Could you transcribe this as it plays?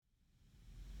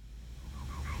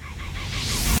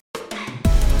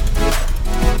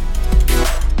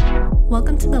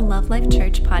Welcome to the Love Life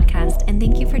Church podcast, and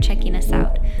thank you for checking us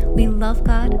out. We love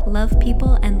God, love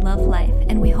people, and love life,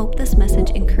 and we hope this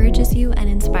message encourages you and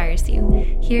inspires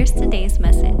you. Here's today's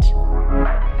message.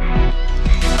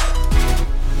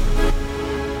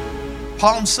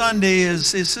 Palm Sunday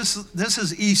is Easter.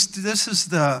 This is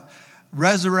the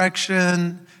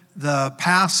resurrection, the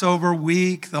Passover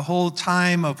week, the whole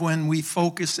time of when we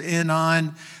focus in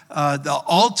on the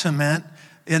ultimate,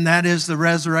 and that is the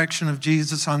resurrection of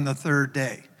Jesus on the third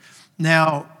day.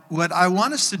 Now, what I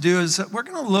want us to do is that we're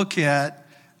going to look at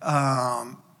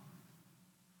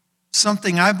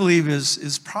something I believe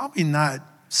is probably not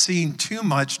seen too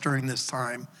much during this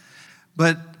time,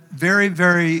 but very,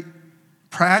 very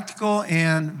practical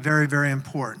and very, very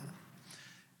important.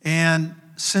 And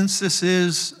since this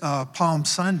is Palm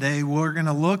Sunday, we're going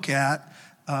to look at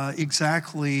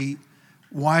exactly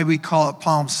why we call it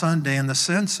Palm Sunday in the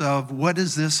sense of what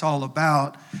is this all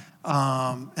about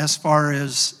as far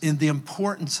as in the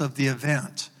importance of the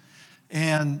event.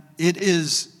 And it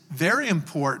is very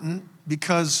important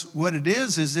because what it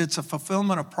is it's a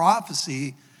fulfillment of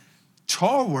prophecy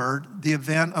toward the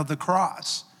event of the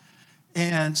cross.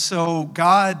 And so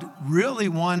God really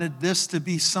wanted this to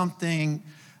be something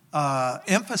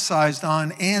emphasized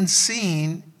on and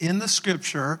seen in the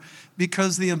scripture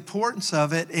because the importance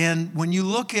of it. And when you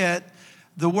look at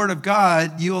the Word of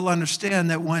God, you'll understand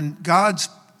that when God's,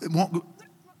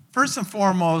 first and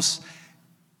foremost,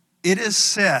 it is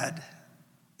said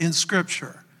in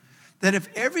scripture that if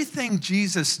everything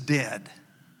Jesus did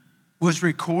was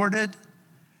recorded,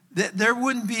 that there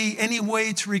wouldn't be any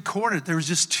way to record it. There was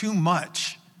just too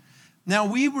much. Now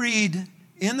we read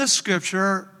in the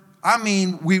scripture,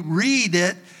 we read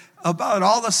it about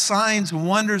all the signs and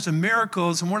wonders and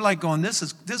miracles, and we're like going, this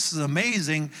is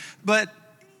amazing. But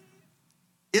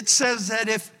it says that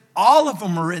if all of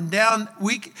them were written down,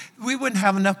 we wouldn't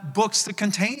have enough books to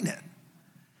contain it.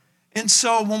 And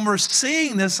so when we're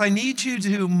seeing this, I need you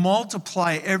to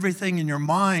multiply everything in your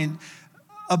mind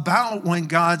about when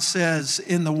God says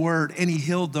in the Word, and He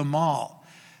healed them all.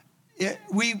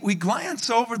 We glance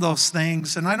over those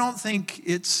things, and I don't think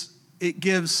it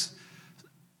gives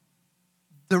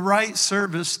the right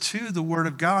service to the Word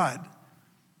of God.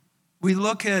 We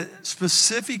look at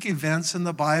specific events in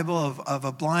the Bible of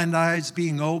a blind eyes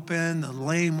being opened, the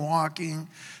lame walking,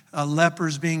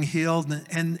 lepers being healed,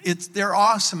 and they're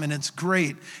awesome and it's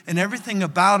great, and everything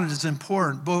about it is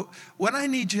important. But what I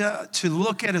need you to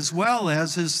look at as well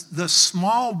is the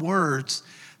small words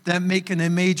that make a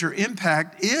major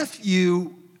impact if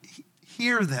you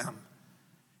hear them,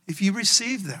 if you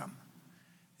receive them.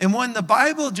 And when the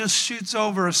Bible just shoots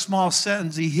over a small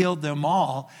sentence, He healed them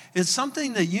all, it's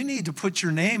something that you need to put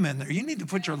your name in there. You need to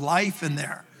put your life in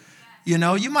there. You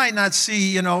know, you might not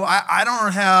see, I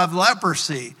don't have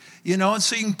leprosy, and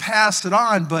so you can pass it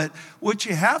on. But what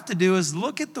you have to do is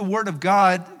look at the Word of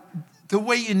God the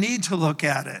way you need to look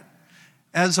at it,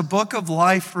 as a book of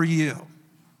life for you,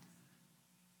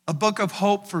 a book of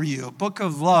hope for you, a book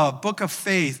of love, book of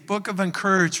faith, book of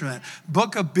encouragement,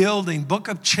 book of building, book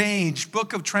of change,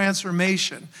 book of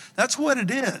transformation. That's what it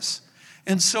is.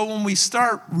 And so when we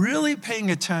start really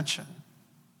paying attention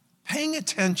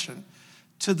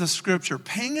to the scripture,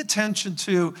 paying attention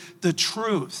to the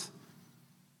truth.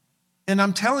 And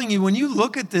I'm telling you, when you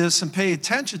look at this and pay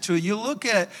attention to it, you look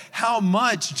at how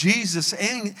much Jesus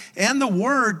and the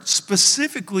Word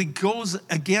specifically goes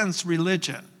against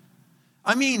religion.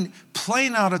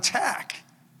 Plain out attack.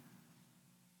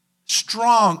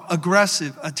 Strong,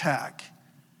 aggressive attack.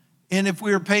 And if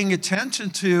we were paying attention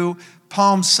to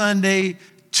Palm Sunday,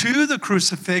 to the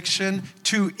crucifixion,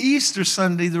 to Easter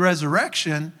Sunday, the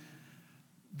resurrection,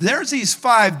 there's these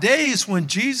 5 days when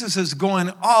Jesus is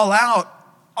going all out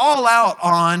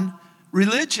on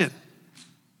religion.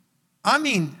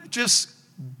 Just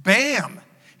bam,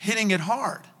 hitting it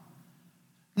hard.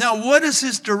 Now, what is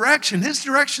His direction? His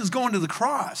direction is going to the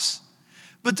cross.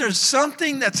 But there's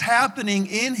something that's happening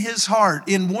in His heart,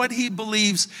 in what He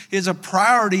believes is a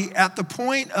priority at the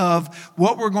point of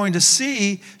what we're going to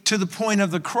see to the point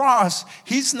of the cross.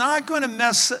 He's not going to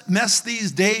mess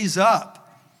these days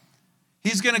up.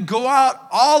 He's going to go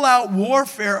all out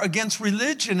warfare against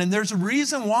religion. And there's a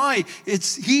reason why.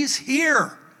 He's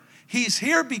here. He's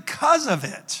here because of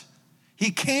it.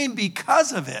 He came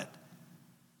because of it.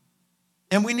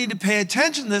 And we need to pay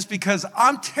attention to this because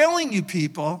I'm telling you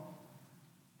people,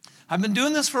 I've been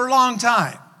doing this for a long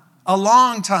time.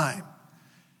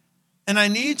 And I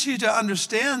need you to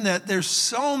understand that there's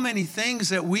so many things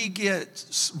that we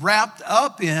get wrapped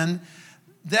up in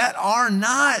that are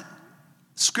not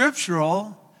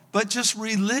scriptural, but just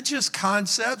religious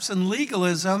concepts and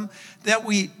legalism that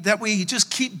we just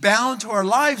keep bound to our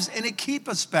lives, and it keep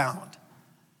us bound.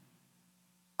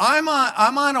 I'm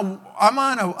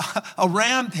on a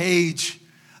rampage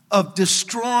of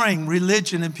destroying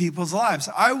religion in people's lives.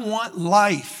 I want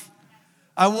life.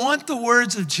 I want the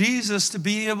words of Jesus to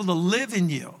be able to live in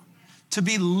you, to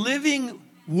be living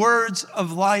words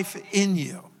of life in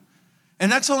you.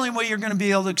 And that's the only way you're going to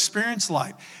be able to experience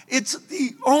life. It's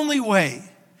the only way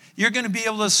you're going to be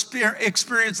able to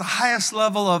experience the highest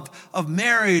level of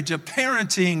marriage, of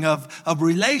parenting, of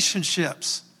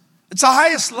relationships. It's the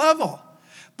highest level.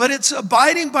 But it's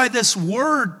abiding by this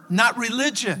word, not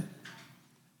religion.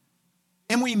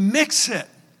 And we mix it.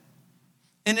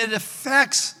 And it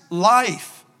affects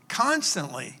life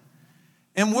constantly.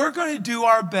 And we're going to do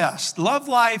our best. Love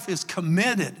Life is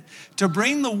committed to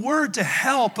bring the word to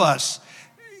help us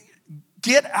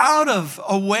get out of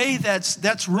a way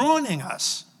that's ruining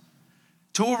us.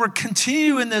 To where we're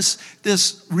continuing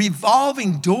this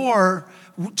revolving door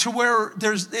to where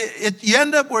you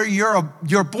end up where you're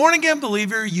a born again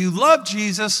believer, you love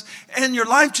Jesus, and your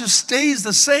life just stays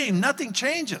the same. Nothing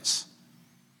changes.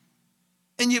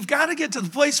 And you've got to get to the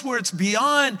place where it's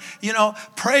beyond,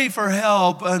 pray for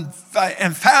help and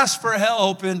fast for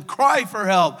help and cry for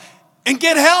help and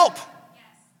get help.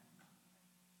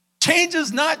 Change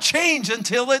does not change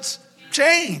until it's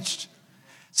changed.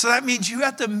 So that means you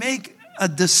have to make a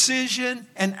decision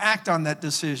and act on that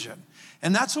decision.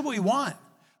 And that's what we want.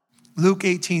 Luke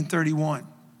 18:31.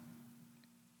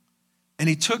 And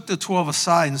he took the 12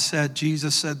 aside and said,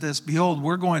 Jesus said this, "Behold,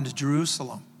 we're going to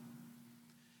Jerusalem.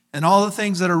 And all the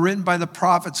things that are written by the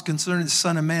prophets concerning the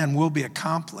Son of Man will be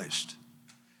accomplished.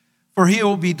 For he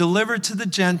will be delivered to the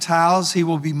Gentiles. He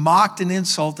will be mocked and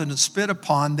insulted and spit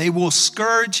upon. They will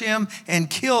scourge him and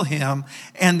kill him.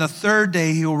 And the third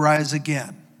day he will rise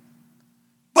again."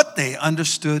 But they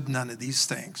understood none of these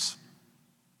things.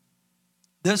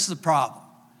 This is the problem.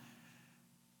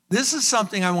 This is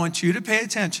something I want you to pay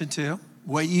attention to,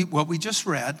 what we just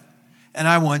read, and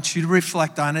I want you to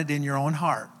reflect on it in your own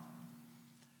heart.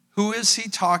 Who is he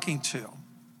talking to?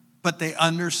 But they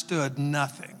understood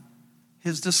nothing.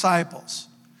 His disciples.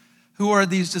 Who are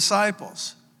these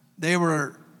disciples? They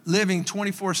were living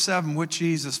 24/7 with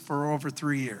Jesus for over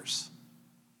 3 years.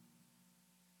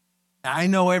 Now, I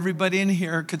know everybody in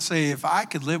here could say, if I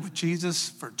could live with Jesus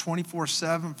for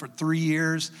 24/7 for 3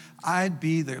 years, I'd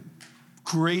be the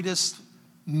greatest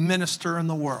minister in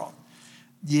the world.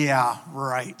 Yeah,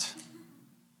 right.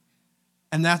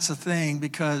 And that's the thing,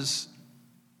 because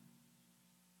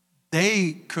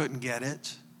they couldn't get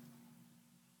it.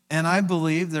 And I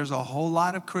believe there's a whole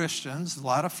lot of Christians, a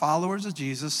lot of followers of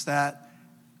Jesus, that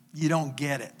you don't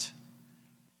get it.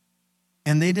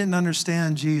 And they didn't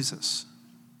understand Jesus.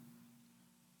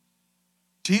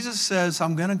 Jesus says,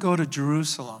 I'm going to go to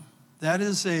Jerusalem. That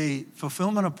is a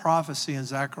fulfillment of prophecy in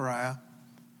Zechariah,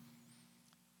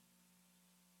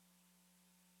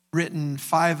 written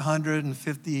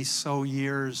 550 so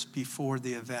years before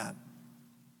the event.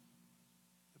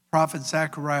 The prophet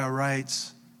Zechariah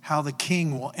writes how the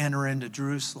king will enter into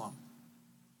Jerusalem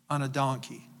on a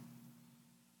donkey,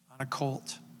 on a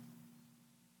colt.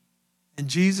 And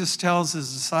Jesus tells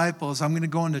his disciples, I'm going to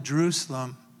go into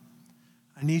Jerusalem.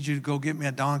 I need you to go get me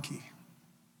a donkey.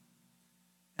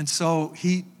 And so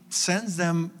he sends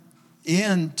them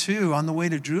on the way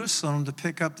to Jerusalem to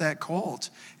pick up that colt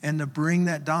and to bring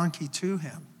that donkey to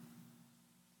him.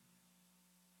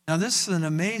 Now, this is an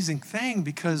amazing thing,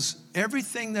 because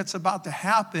everything that's about to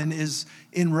happen is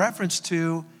in reference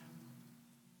to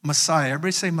Messiah.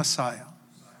 Everybody say Messiah.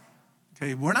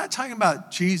 Okay, we're not talking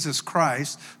about Jesus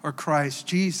Christ or Christ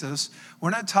Jesus. We're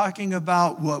not talking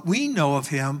about what we know of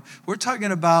him. We're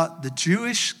talking about the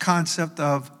Jewish concept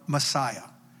of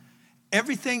Messiah.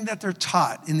 Everything that they're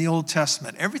taught in the Old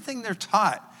Testament, everything they're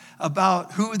taught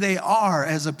about who they are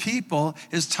as a people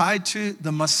is tied to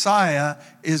the Messiah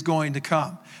is going to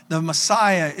come. The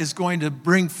Messiah is going to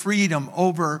bring freedom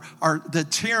over the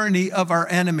tyranny of our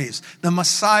enemies. The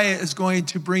Messiah is going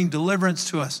to bring deliverance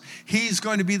to us. He's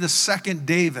going to be the second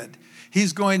David.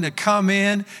 He's going to come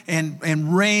in and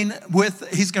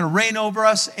he's going to reign over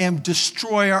us and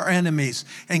destroy our enemies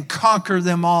and conquer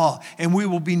them all. And we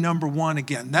will be number one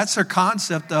again. That's their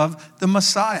concept of the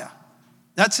Messiah.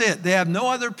 That's it. They have no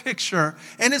other picture.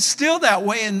 And it's still that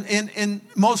way in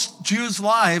most Jews'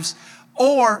 lives,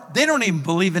 or they don't even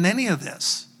believe in any of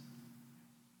this.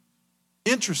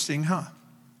 Interesting, huh?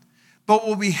 But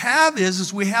what we have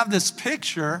is we have this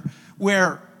picture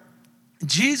where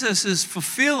Jesus is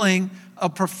fulfilling a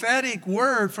prophetic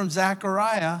word from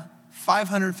Zechariah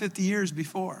 550 years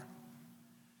before.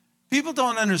 People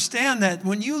don't understand that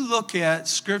when you look at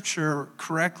Scripture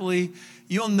correctly,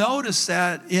 you'll notice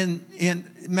that in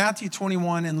Matthew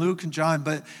 21 and Luke and John,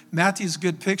 but Matthew's a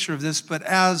good picture of this, but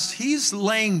as he's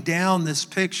laying down this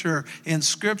picture in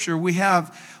Scripture, we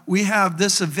have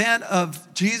this event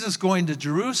of Jesus going to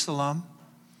Jerusalem,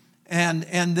 and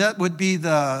that would be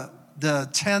the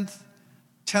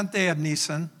 10th day of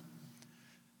Nisan.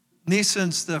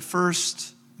 Nisan's the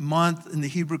first month in the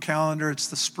Hebrew calendar. It's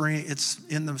the spring. It's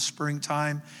in the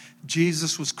springtime.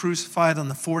 Jesus was crucified on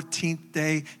the 14th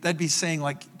day. That'd be saying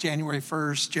like January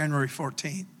 1st, January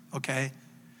 14th, okay,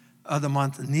 of the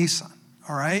month of Nisan,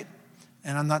 all right?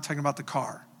 And I'm not talking about the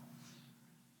car.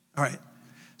 All right.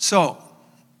 So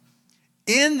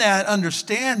in that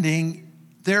understanding,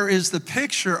 there is the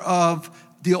picture of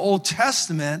the Old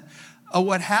Testament of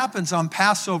what happens on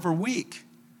Passover week.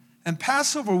 And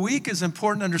Passover week is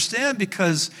important to understand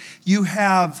because you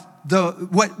have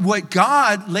what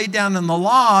God laid down in the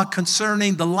law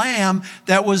concerning the lamb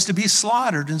that was to be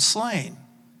slaughtered and slain.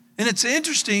 And it's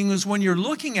interesting is when you're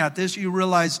looking at this, you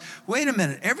realize, wait a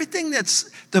minute, everything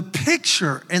that's the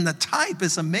picture and the type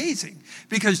is amazing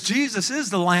because Jesus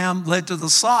is the lamb led to the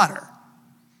slaughter.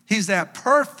 He's that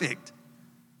perfect,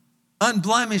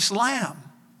 unblemished lamb.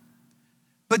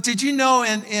 But did you know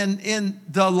in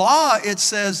the law, it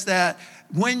says that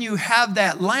when you have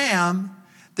that lamb,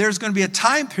 there's going to be a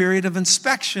time period of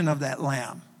inspection of that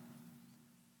lamb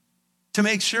to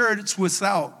make sure it's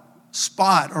without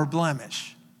spot or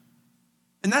blemish.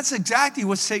 And that's exactly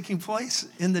what's taking place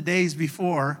in the days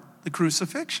before the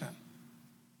crucifixion.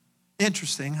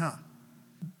 Interesting, huh?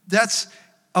 That's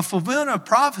a fulfillment of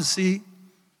prophecy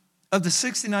of the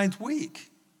 69th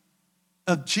week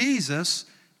of Jesus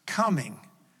coming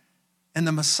and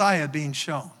the Messiah being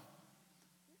shown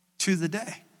to the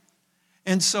day.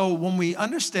 And so when we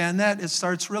understand that, it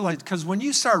starts realizing, because when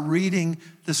you start reading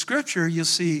the Scripture, you'll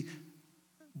see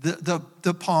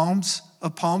the Palms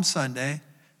of Palm Sunday,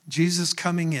 Jesus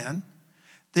coming in.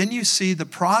 Then you see the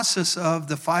process of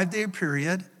the 5-day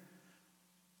period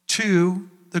to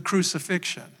the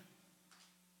crucifixion.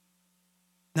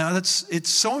 Now, it's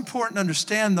so important to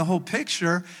understand the whole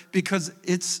picture because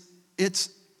it's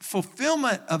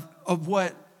fulfillment of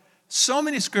what so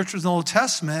many scriptures in the Old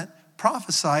Testament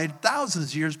prophesied thousands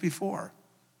of years before.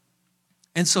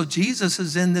 And so Jesus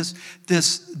is in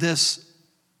this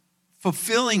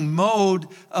fulfilling mode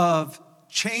of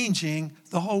changing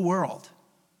the whole world.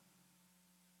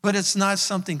 But it's not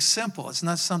something simple. It's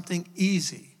not something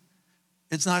easy.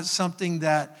 It's not something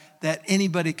that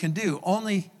anybody can do.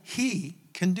 Only He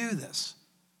can do this.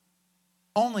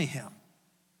 Only Him.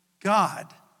 God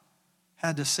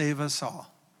had to save us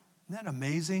all. Isn't that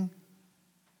amazing?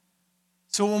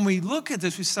 So when we look at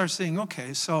this, we start saying,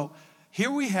 okay, so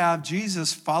here we have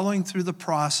Jesus following through the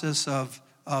process of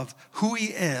who He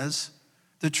is,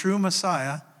 the true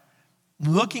Messiah.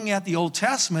 Looking at the Old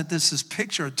Testament, this is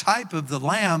picture, a type of the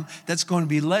lamb that's going to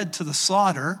be led to the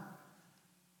slaughter.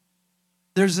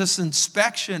 There's this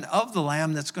inspection of the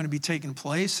lamb that's going to be taking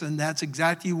place, and that's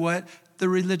exactly what the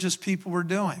religious people were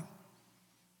doing.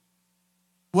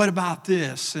 What about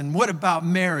this? And what about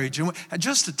marriage? And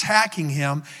just attacking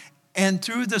Him. And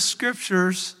through the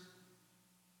scriptures,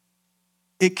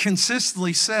 it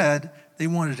consistently said they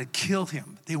wanted to kill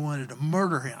Him. They wanted to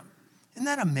murder Him. Isn't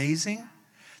that amazing?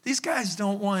 These guys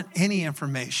don't want any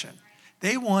information.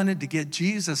 They wanted to get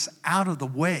Jesus out of the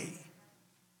way.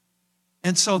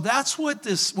 And so that's what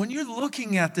this, when you're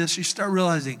looking at this, you start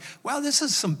realizing, wow, this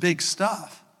is some big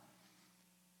stuff.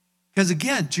 Because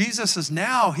again, Jesus is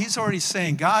now, He's already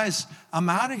saying, guys, I'm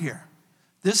out of here.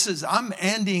 I'm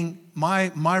ending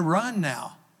my run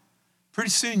now. Pretty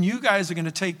soon you guys are going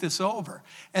to take this over.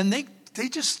 And they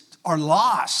just are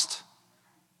lost.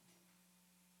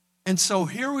 And so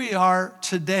here we are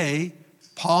today,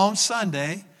 Palm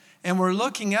Sunday, and we're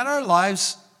looking at our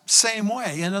lives same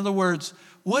way. In other words,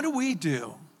 what do we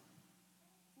do?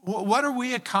 What are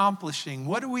we accomplishing?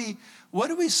 What are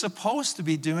we supposed to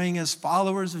be doing as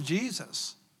followers of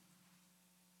Jesus?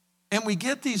 And we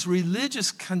get these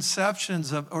religious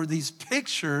conceptions or these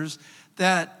pictures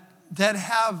that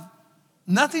have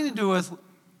nothing to do with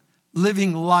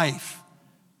living life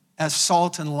as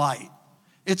salt and light.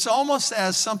 It's almost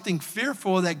as something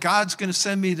fearful that God's going to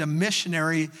send me to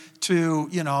missionary to,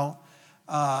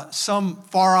 some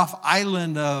far off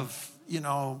island of,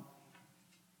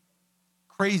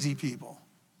 crazy people.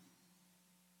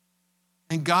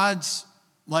 And God's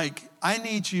like, I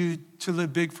need you to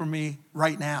live big for me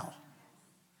right now.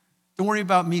 Don't worry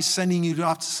about me sending you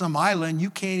off to some island. You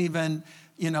can't even,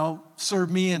 serve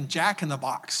me in Jack in the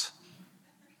Box.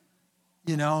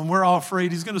 And we're all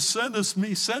afraid he's going to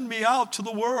send me out to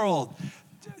the world.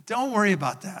 Don't worry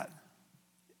about that.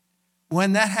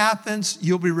 When that happens,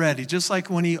 you'll be ready. Just like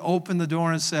when he opened the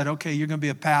door and said, okay, you're going to be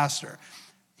a pastor.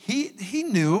 He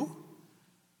knew.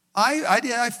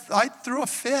 I threw a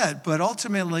fit, but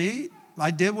ultimately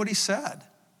I did what he said.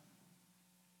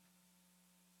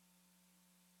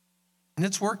 And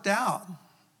it's worked out.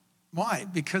 Why?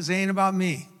 Because it ain't about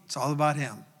me. It's all about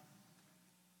him.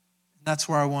 That's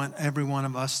where I want every one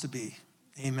of us to be.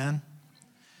 Amen.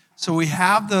 So we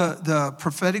have the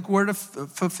prophetic word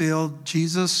fulfilled.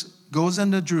 Jesus goes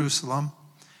into Jerusalem.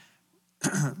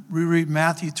 We read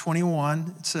Matthew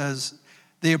 21. It says,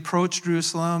 they approached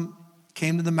Jerusalem,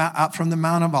 came to out from the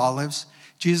Mount of Olives.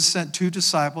 Jesus sent 2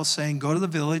 disciples saying, go to the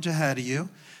village ahead of you.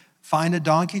 Find a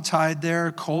donkey tied there,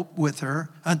 a colt with her.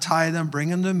 Untie them, bring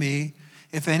them to me.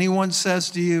 If anyone says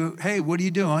to you, hey, what are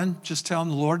you doing? Just tell them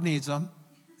the Lord needs them,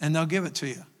 and they'll give it to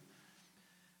you.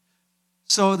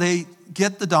 So they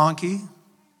get the donkey,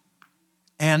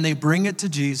 and they bring it to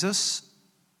Jesus,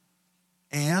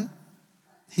 and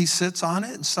he sits on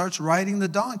it and starts riding the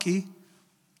donkey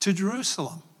to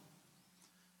Jerusalem.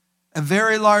 A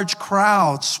very large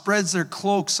crowd spreads their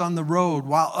cloaks on the road,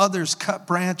 while others cut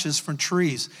branches from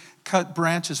trees, cut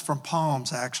branches from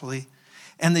palms, actually,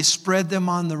 and they spread them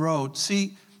on the road.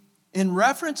 See, in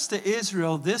reference to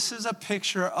Israel, this is a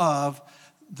picture of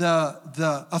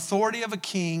the authority of a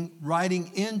king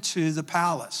riding into the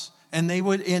palace. And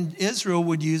Israel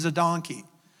would use a donkey.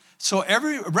 So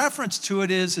every reference to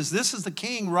it is this is the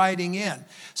king riding in.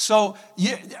 So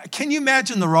can you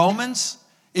imagine the Romans?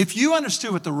 If you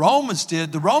understood what the Romans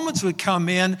did, the Romans would come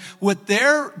in with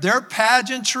their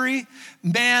pageantry.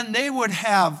 Man, they would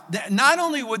have, not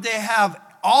only would they have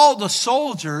all the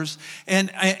soldiers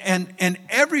and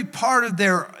every part of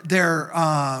their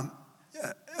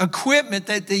equipment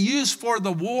that they used for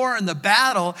the war and the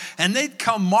battle, and they'd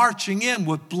come marching in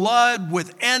with blood,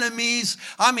 with enemies,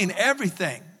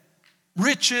 everything,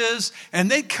 riches,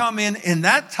 and they'd come in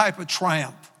that type of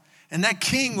triumph. And that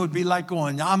king would be like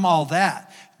going, I'm all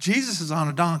that. Jesus is on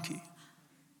a donkey.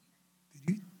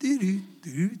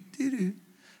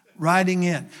 Riding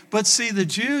in. But see, the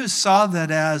Jews saw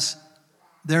that as,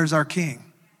 there's our king.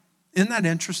 Isn't that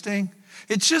interesting?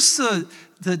 It's just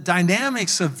the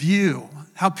dynamics of view,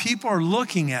 how people are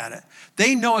looking at it.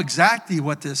 They know exactly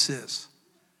what this is.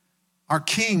 Our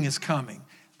king is coming.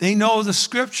 They know the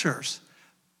scriptures.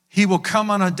 He will come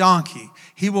on a donkey.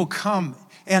 He will come.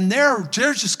 And they're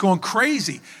just going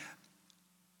crazy.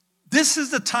 This is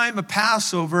the time of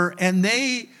Passover, and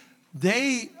they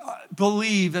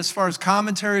believe, as far as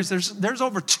commentaries, there's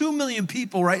over 2 million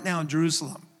people right now in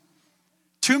Jerusalem.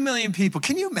 2 million people.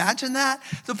 Can you imagine that?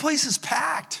 The place is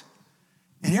packed.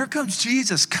 And here comes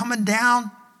Jesus coming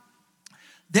down.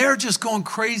 They're just going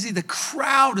crazy. The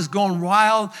crowd is going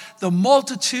wild. The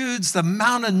multitudes, the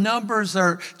amount of numbers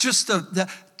are just the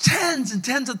tens and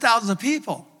tens of thousands of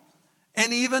people.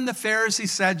 And even the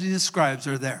Pharisees, Sadducees, scribes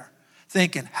are there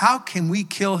thinking, how can we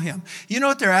kill him? You know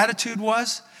what their attitude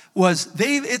was?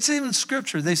 It's even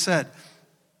scripture. They said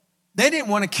they didn't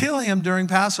want to kill him during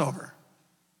Passover.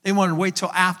 They wanted to wait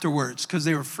till afterwards because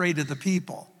they were afraid of the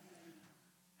people.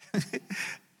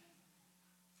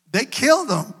 They killed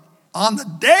him on the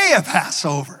day of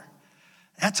Passover.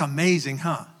 That's amazing,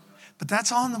 huh? But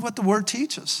that's all what the word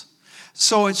teaches.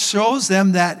 So it shows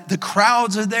them that the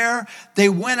crowds are there. They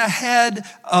went ahead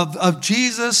of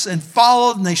Jesus and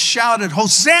followed, and they shouted,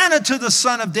 Hosanna to the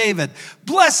Son of David.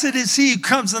 Blessed is he who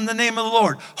comes in the name of the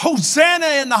Lord.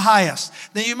 Hosanna in the highest.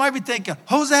 Then you might be thinking,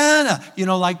 Hosanna,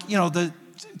 the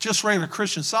just regular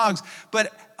Christian songs.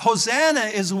 But Hosanna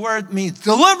is a word that means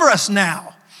deliver us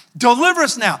now. Deliver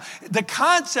us now. The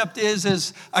concept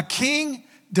is a king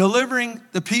delivering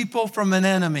the people from an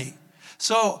enemy.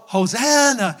 So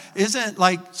Hosanna isn't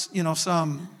like,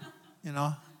 some,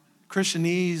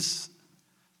 Christianese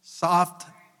soft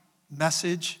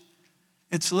message.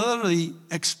 It's literally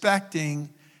expecting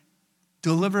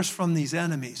deliver us from these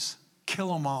enemies,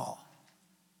 kill them all.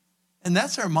 And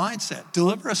that's their mindset.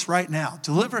 Deliver us right now.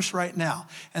 Deliver us right now.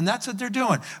 And that's what they're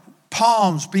doing.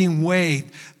 Palms being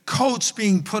waved, coats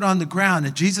being put on the ground,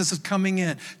 and Jesus is coming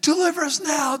in. Deliver us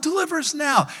now, deliver us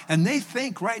now. And they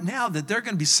think right now that they're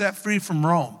going to be set free from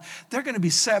Rome. They're going to be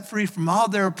set free from all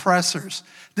their oppressors.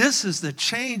 This is the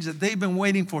change that they've been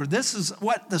waiting for. This is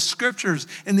what the scriptures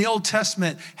in the Old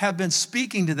Testament have been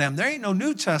speaking to them. There ain't no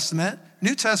New Testament.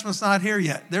 New Testament's not here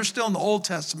yet. They're still in the Old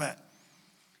Testament.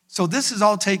 So this is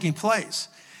all taking place.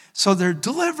 So they're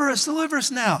deliver us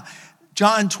now.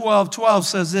 John 12:12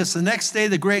 says this, the next day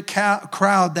the great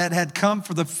crowd that had come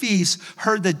for the feast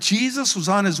heard that Jesus was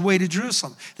on his way to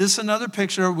Jerusalem. This is another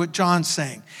picture of what John's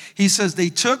saying. He says they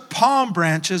took palm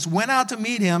branches, went out to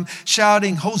meet him,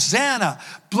 shouting, Hosanna,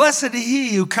 blessed is he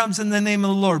who comes in the name of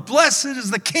the Lord. Blessed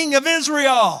is the King of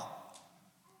Israel.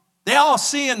 They all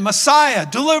seeing Messiah,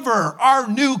 deliverer, our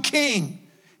new king.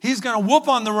 He's going to whoop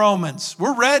on the Romans.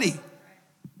 We're ready.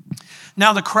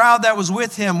 Now the crowd that was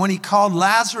with him when he called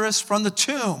Lazarus from the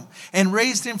tomb and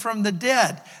raised him from the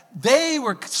dead, they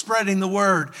were spreading the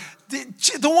word.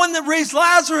 The one that raised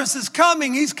Lazarus is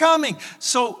coming. He's coming.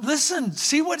 So listen,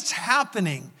 see what's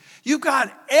happening. You've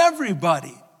got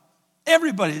everybody,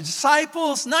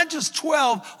 disciples, not just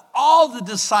 12, all the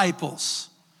disciples,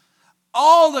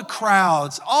 all the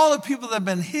crowds, all the people that have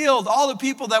been healed, all the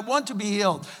people that want to be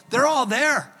healed. They're all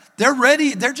there. They're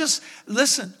ready. They're just,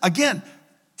 listen, again,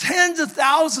 tens of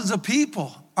thousands of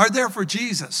people are there for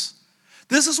Jesus.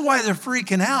 This is why they're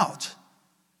freaking out.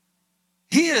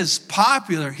 He is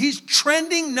popular. He's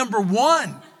trending number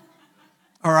 1.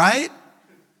 All right?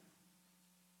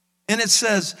 And it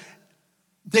says,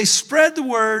 they spread the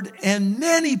word, and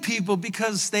many people,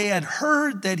 because they had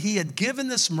heard that he had given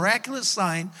this miraculous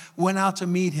sign, went out to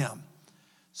meet him.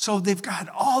 So they've got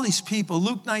all these people.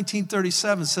 Luke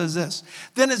 19:37 says this.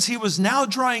 Then as he was now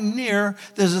drawing near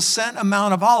the ascent of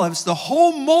Mount of Olives, the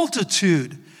whole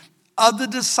multitude of the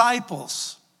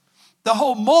disciples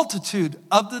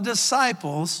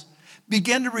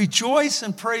began to rejoice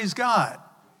and praise God.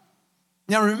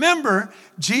 Now remember,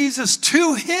 Jesus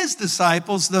to his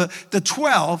disciples, the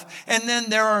 12, and then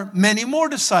there are many more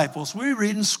disciples. We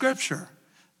read in Scripture.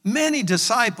 Many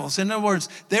disciples. In other words,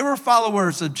 they were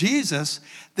followers of Jesus.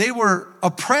 They were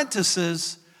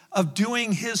apprentices of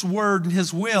doing his word and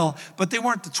his will, but they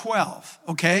weren't the 12,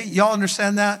 okay? Y'all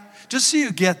understand that? Just so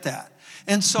you get that.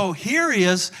 And so here he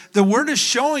is. The word is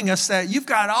showing us that you've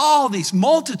got all these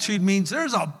multitude means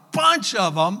there's a bunch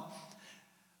of them,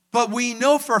 but we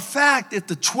know for a fact if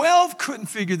the 12 couldn't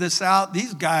figure this out,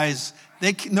 these guys,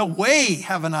 they no way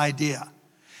have an idea.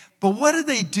 But what do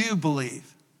they do believe?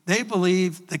 They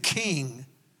believe the King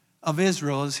of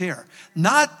Israel is here.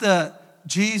 Not the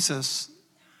Jesus,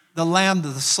 the Lamb to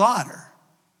the slaughter,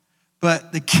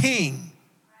 but the King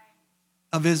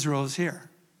of Israel is here.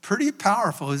 Pretty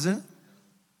powerful, isn't it?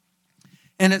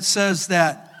 And it says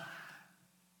that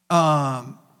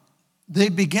they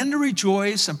begin to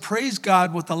rejoice and praise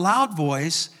God with a loud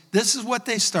voice. This is what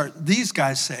these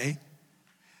guys say.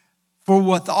 For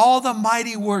with all the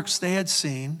mighty works they had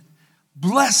seen,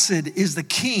 blessed is the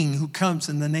King who comes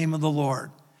in the name of the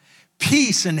Lord.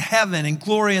 Peace in heaven and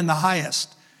glory in the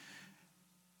highest.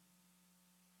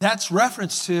 That's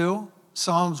reference to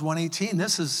Psalms 118.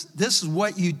 This is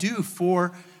what you do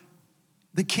for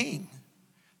the King.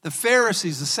 The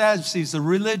Pharisees, the Sadducees, the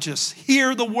religious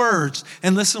hear the words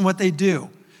and listen what they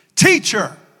do.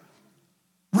 Teacher,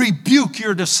 rebuke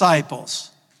your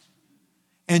disciples.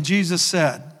 And Jesus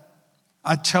said,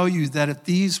 I tell you that if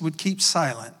these would keep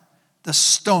silent, the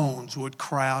stones would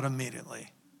cry out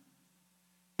immediately.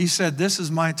 He said, this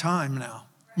is my time now.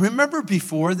 Remember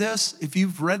before this, if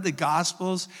you've read the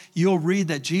Gospels, you'll read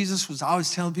that Jesus was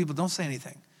always telling people, don't say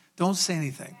anything. Don't say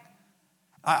anything.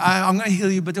 I'm going to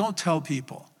heal you, but don't tell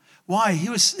people. Why?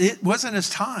 It wasn't his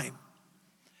time.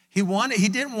 He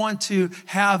didn't want to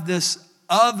have this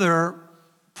other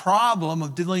problem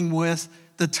of dealing with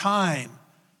the time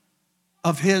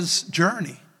of his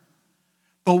journey.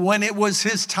 But when it was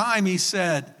his time, he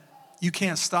said, you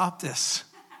can't stop this.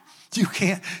 You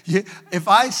can't. If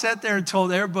I sat there and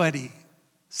told everybody,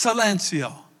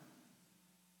 silencio,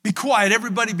 be quiet,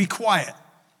 everybody be quiet.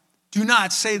 Do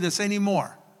not say this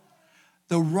anymore.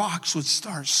 The rocks would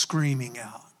start screaming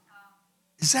out.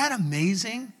 Is that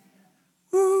amazing?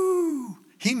 Woo!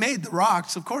 He made the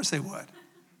rocks, of course they would.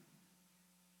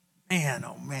 Man,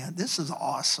 oh man, this is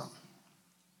awesome.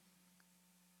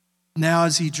 Now,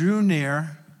 as he drew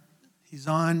near, he's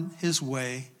on his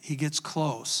way, he gets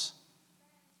close.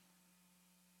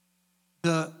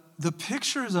 The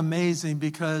picture is amazing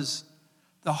because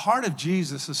the heart of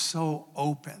Jesus is so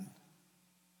open.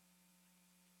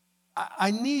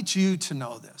 I need you to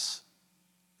know this.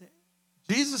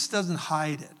 Jesus doesn't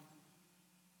hide it.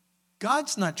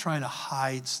 God's not trying to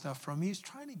hide stuff from you. He's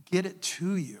trying to get it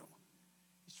to you.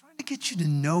 He's trying to get you to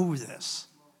know this.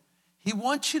 He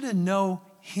wants you to know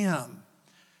him.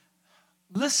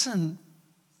 Listen.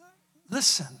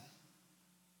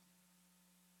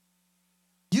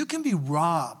 You can be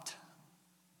robbed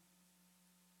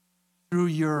through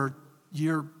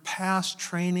your past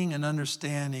training and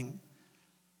understanding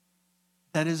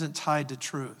that isn't tied to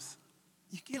truth.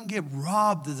 You can get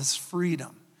robbed of this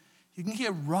freedom. You can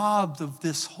get robbed of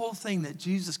this whole thing that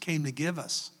Jesus came to give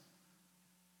us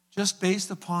just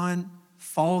based upon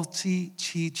faulty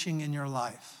teaching in your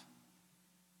life.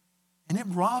 And it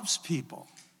robs people.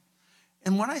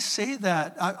 And when I say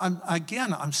that,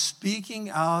 I'm speaking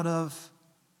out of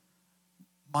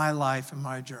my life and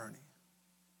my journey.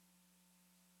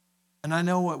 And I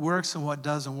know what works and what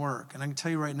doesn't work. And I can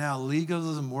tell you right now,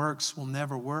 legalism will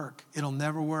never work. It'll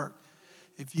never work.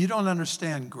 If you don't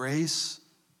understand grace,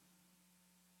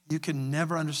 you can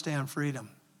never understand freedom.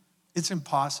 It's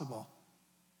impossible.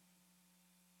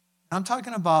 I'm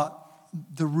talking about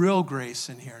the real grace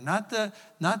in here, not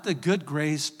the good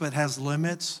grace, but has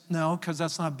limits. No, because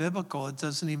that's not biblical. It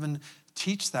doesn't even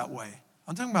teach that way.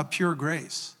 I'm talking about pure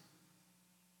grace.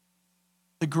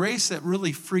 The grace that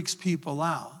really freaks people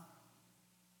out.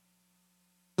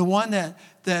 The one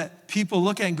that people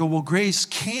look at and go, well, grace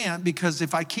can't, because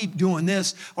if I keep doing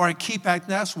this or I keep acting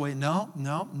that way.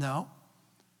 No.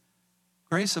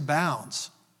 Grace abounds.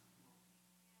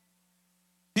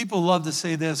 People love to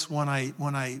say this when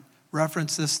I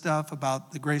reference this stuff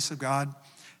about the grace of God.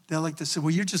 They like to say, well,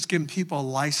 you're just giving people a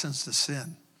license to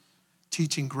sin,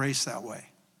 teaching grace that way.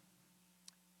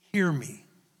 Hear me.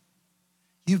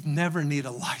 You've never need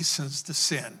a license to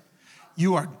sin.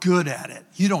 You are good at it.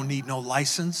 You don't need no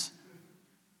license.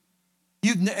 Do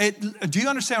you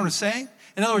understand what I'm saying?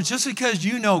 In other words, just because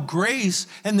you know grace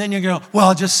and then you go, well,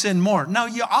 I'll just sin more. No,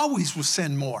 you always will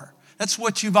sin more. That's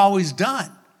what you've always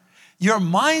done. Your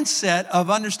mindset of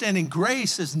understanding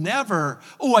grace is never,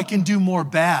 oh, I can do more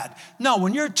bad. No,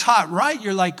 when you're taught right,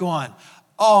 you're like going,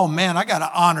 oh man, I got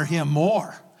to honor him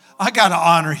more. I got to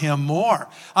honor him more.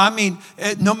 I mean,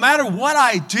 no matter what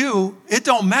I do, it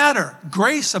don't matter.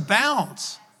 Grace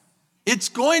abounds. It's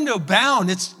going to abound.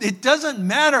 It doesn't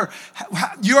matter.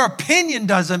 Your opinion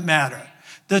doesn't matter.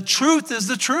 The truth is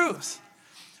the truth.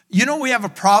 You know what we have a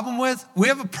problem with? We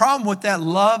have a problem with that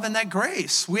love and that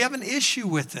grace. We have an issue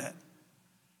with it.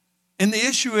 And the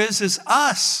issue is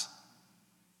us.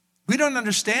 We don't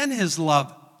understand his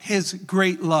love, his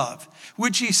great love,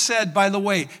 which he said, by the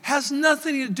way, has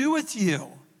nothing to do with you.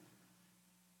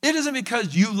 It isn't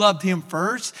because you loved him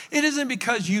first. It isn't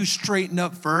because you straightened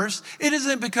up first. It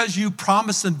isn't because you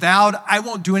promised and vowed, I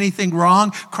won't do anything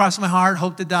wrong, cross my heart,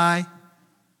 hope to die.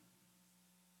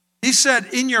 He said,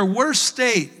 in your worst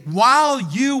state, while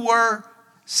you were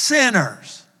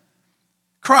sinners,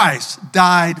 Christ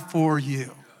died for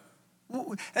you.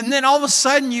 And then all of a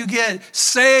sudden you get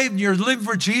saved, you're living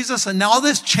for Jesus, and all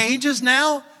this changes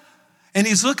now. And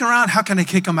he's looking around, how can I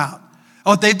kick them out?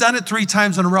 Oh, they've done it 3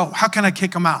 times in a row. How can I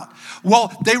kick them out?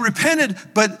 Well, they repented,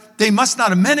 but they must not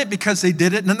have meant it because they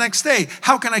did it the next day.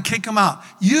 How can I kick them out?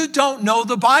 You don't know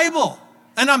the Bible.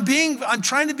 And I'm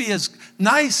trying to be as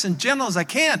nice and gentle as I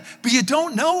can, but you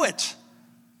don't know it.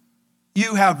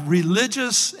 You have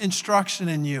religious instruction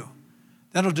in you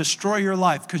that'll destroy your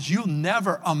life because you'll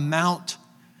never amount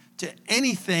to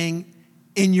anything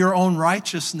in your own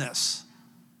righteousness.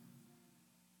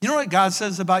 You know what God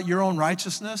says about your own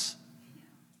righteousness?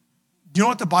 Do you know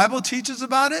what the Bible teaches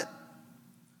about it?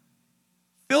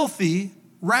 Filthy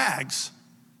rags.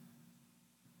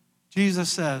 Jesus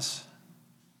says,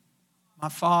 my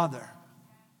Father,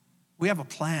 we have a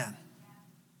plan,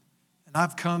 and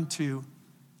I've come to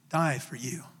die for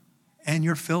you and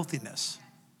your filthiness.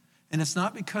 And it's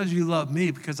not because you love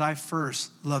me, because I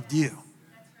first loved you.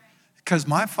 Because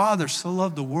my Father so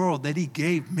loved the world that he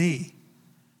gave me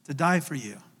to die for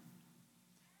you.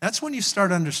 That's when you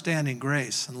start understanding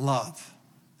grace and love.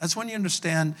 That's when you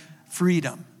understand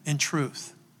freedom and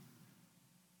truth.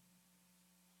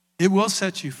 It will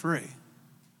set you free.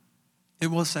 It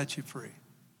will set you free.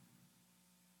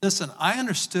 Listen, I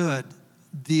understood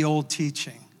the old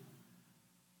teaching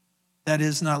that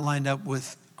is not lined up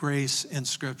with grace in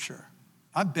Scripture.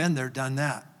 I've been there, done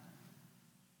that.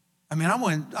 I mean,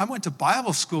 I went to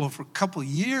Bible school for a couple of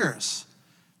years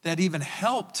that even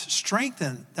helped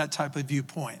strengthen that type of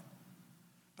viewpoint.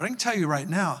 But I can tell you right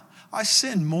now, I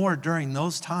sinned more during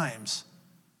those times,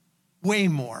 way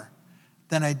more,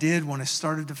 than I did when I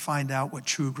started to find out what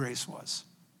true grace was.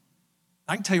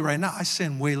 I can tell you right now, I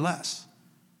sin way less.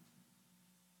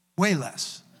 Way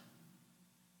less.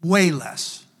 Way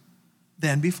less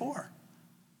than before.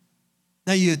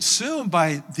 Now, you assume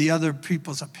by the other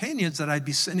people's opinions that I'd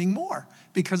be sinning more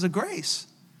because of grace.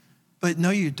 But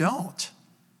no, you don't.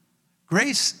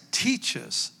 Grace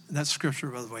teaches. That's scripture,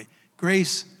 by the way.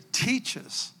 Grace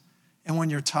teaches. And when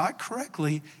you're taught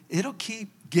correctly, it'll keep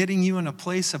getting you in a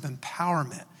place of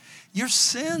empowerment. Your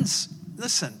sins,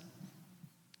 listen,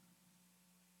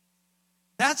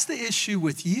 that's the issue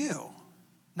with you,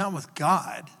 not with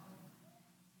God.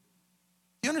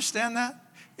 You understand that?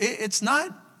 It's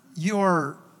not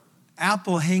your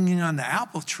apple hanging on the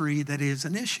apple tree that is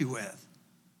an issue with.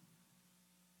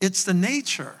 It's the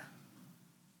nature.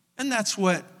 And that's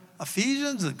what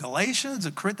Ephesians and Galatians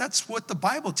and that's what the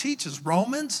Bible teaches.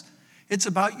 Romans, it's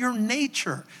about your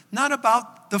nature, not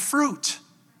about the fruit.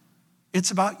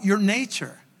 It's about your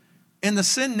nature. And the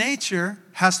sin nature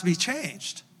has to be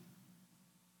changed.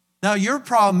 Now, your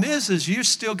problem is you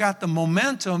still got the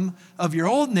momentum of your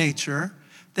old nature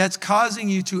that's causing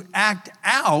you to act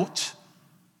out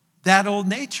that old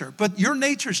nature. But your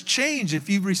nature's changed if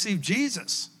you've received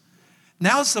Jesus.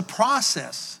 Now it's the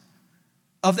process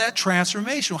of that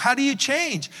transformation. How do you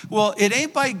change? Well, it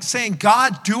ain't by saying,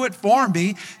 God, do it for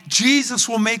me. Jesus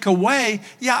will make a way.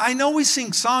 Yeah, I know we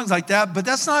sing songs like that, but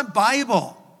that's not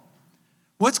Bible.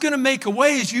 What's going to make a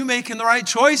way is you making the right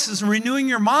choices and renewing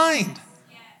your mind.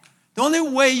 The only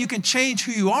way you can change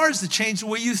who you are is to change the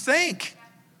way you think.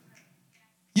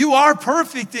 You are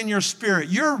perfect in your spirit.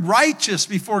 You're righteous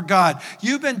before God.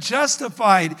 You've been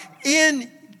justified in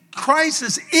Christ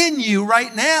is in you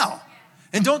right now.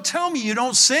 And don't tell me you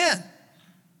don't sin.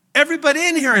 Everybody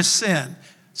in here has sinned.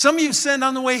 Some of you sinned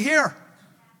on the way here.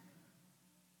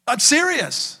 I'm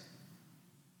serious.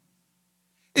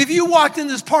 If you walked in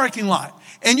this parking lot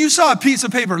and you saw a piece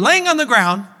of paper laying on the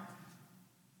ground,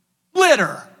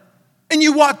 litter, and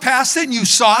you walked past it and you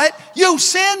saw it, you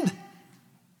sinned.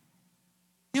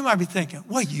 You might be thinking,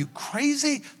 what, you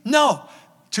crazy? No.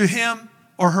 To him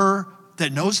or her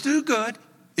that knows to do good,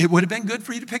 it would have been good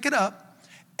for you to pick it up,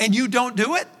 and you don't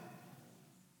do it?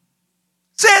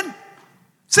 Sin.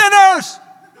 Sinners.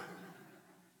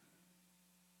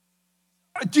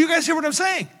 Do you guys hear what I'm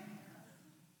saying?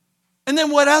 And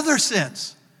then what other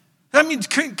sins? I mean,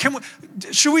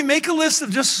 should we make a list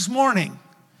of just this morning?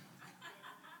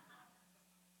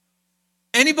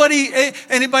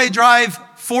 Anybody drive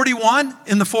 41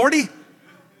 in the 40?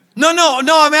 No,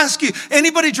 I'm asking you.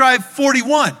 Anybody drive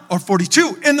 41 or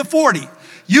 42 in the 40?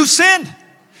 You sinned.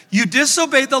 You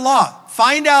disobeyed the law.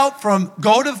 Find out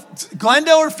go to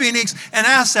Glendale or Phoenix and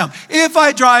ask them, if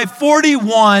I drive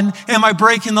 41, am I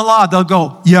breaking the law? They'll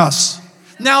go, yes.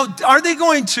 Now, are they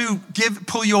going to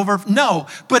pull you over? No.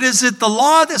 But is it the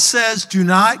law that says do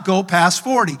not go past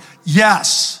 40?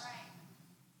 Yes.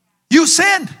 You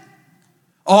sinned.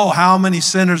 Oh, how many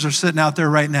sinners are sitting out there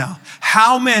right now?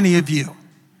 How many of you?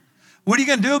 What are you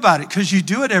going to do about it? Because you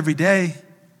do it every day.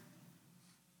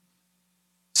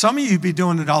 Some of you be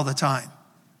doing it all the time.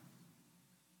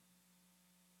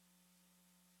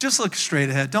 Just look straight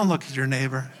ahead. Don't look at your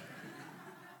neighbor.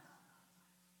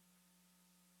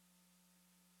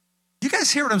 You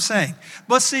guys hear what I'm saying?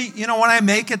 But see, when I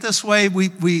make it this way, we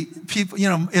people,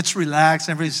 it's relaxed.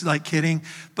 Everybody's like kidding.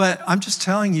 But I'm just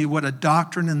telling you what a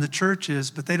doctrine in the church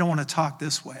is, but they don't want to talk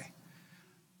this way.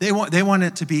 They want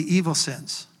it to be evil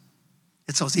sins.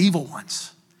 It's those evil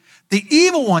ones. The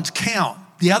evil ones count.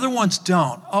 The other ones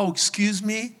don't. Oh, excuse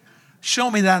me? Show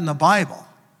me that in the Bible.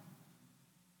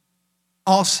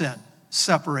 All sin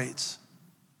separates.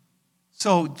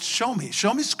 So show me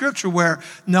scripture where,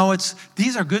 no,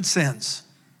 these are good sins.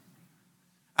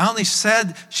 I only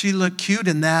said she looked cute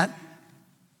in that.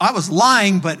 I was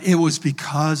lying, but it was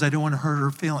because I didn't want to hurt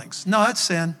her feelings. No, that's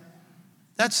sin.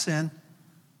 That's sin.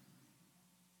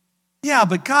 Yeah,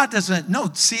 but God doesn't.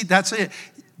 No, see, that's it.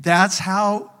 That's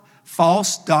how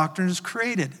false doctrine is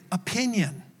created.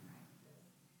 Opinion.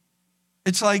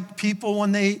 It's like people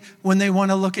when they want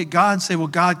to look at God and say, well,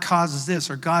 God causes this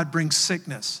or God brings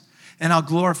sickness, and I'll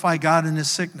glorify God in his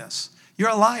sickness. You're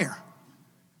a liar.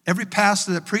 Every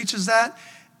pastor that preaches that,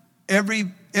 every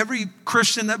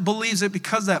Christian that believes it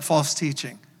because of that false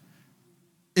teaching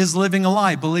is living a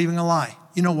lie, believing a lie.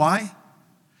 You know why?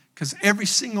 Because every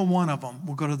single one of them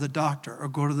will go to the doctor or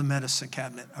go to the medicine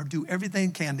cabinet or do everything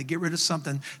they can to get rid of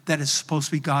something that is supposed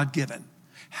to be God-given.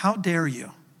 How dare you?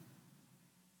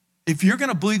 If you're going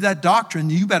to believe that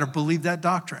doctrine, you better believe that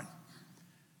doctrine.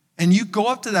 And you go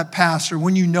up to that pastor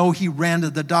when you know he ran to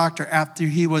the doctor after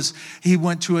he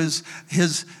went to his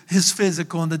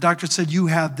physical, and the doctor said, you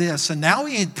have this. And now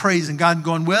he ain't praising God and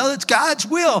going, well, it's God's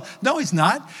will. No, he's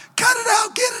not. Cut it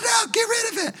out, get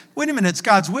rid of it. Wait a minute, it's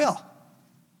God's will.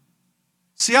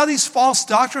 See how these false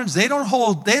doctrines, they don't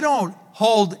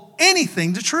hold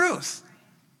anything to truth.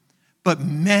 But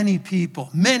many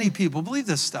people believe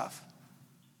this stuff.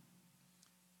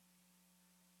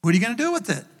 What are you going to do with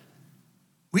it?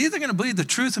 We're either going to believe the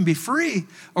truth and be free,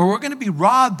 or we're going to be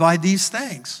robbed by these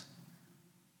things.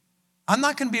 I'm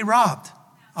not going to be robbed.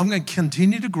 I'm going to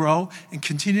continue to grow and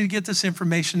continue to get this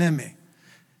information in me.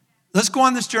 Let's go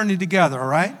on this journey together, all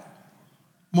right?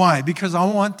 Why? Because I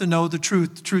want to know the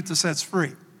truth that sets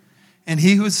free. And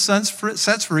he who the Son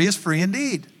sets free is free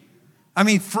indeed. I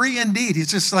mean, free indeed.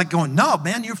 He's just like going, no,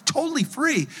 man, you're totally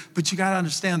free, but you got to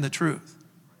understand the truth.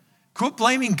 Quit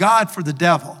blaming God for the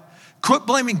devil. Quit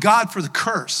blaming God for the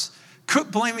curse.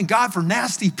 Quit blaming God for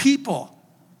nasty people.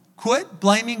 Quit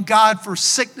blaming God for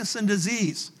sickness and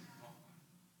disease.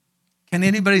 Can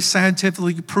anybody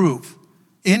scientifically prove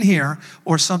in here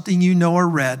or something you know or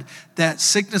read that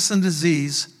sickness and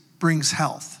disease brings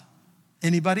health?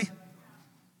 Anybody?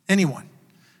 Anyone?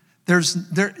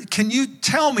 Can you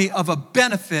tell me of a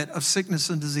benefit of sickness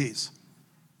and disease?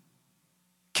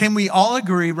 Can we all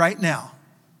agree right now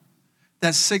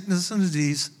that sickness and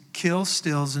disease kills,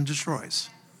 steals, and destroys?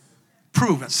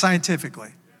 Proven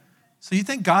scientifically. So you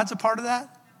think God's a part of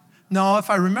that? No, if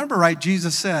I remember right,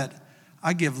 Jesus said,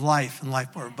 I give life and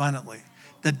life more abundantly.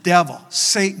 The devil,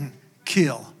 Satan,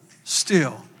 kill,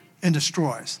 steal, and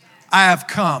destroys. I have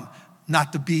come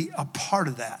not to be a part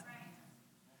of that.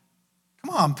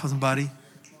 Come on, somebody.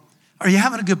 Are you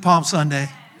having a good Palm Sunday?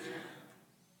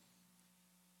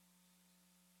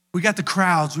 We got the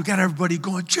crowds. We got everybody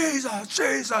going, Jesus,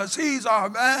 Jesus, he's our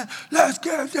man. Let's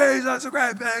give Jesus a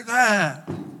great big hand.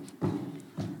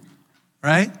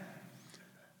 Right?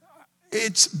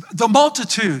 It's the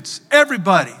multitudes,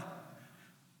 everybody.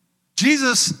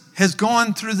 Jesus has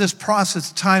gone through this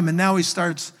process of time, and now he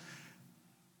starts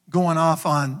going off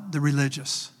on the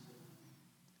religious.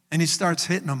 And he starts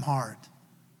hitting them hard.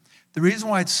 The reason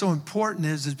why it's so important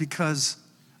is because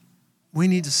we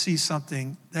need to see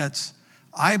something that's,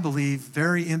 I believe,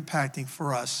 very impacting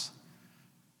for us.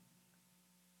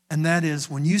 And that is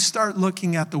when you start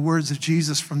looking at the words of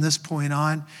Jesus from this point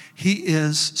on, he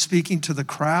is speaking to the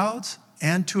crowds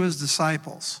and to his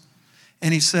disciples.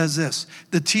 And he says this,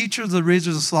 the teachers of the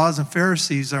religious laws and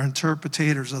Pharisees are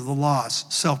interpreters of the laws,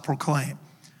 self-proclaimed.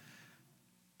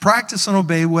 Practice and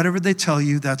obey whatever they tell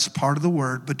you, that's part of the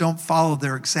word, but don't follow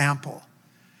their example.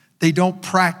 They don't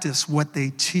practice what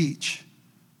they teach.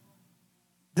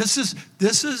 This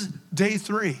is day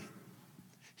 3.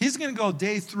 He's going to go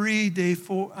day 3, day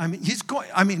 4.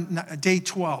 Day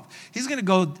 12. He's going to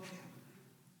go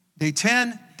day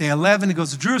 10, day 11. He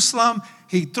goes to Jerusalem.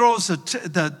 He throws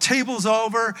the tables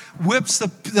over, whips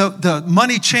the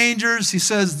money changers. He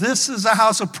says, this is a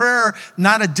house of prayer,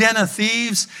 not a den of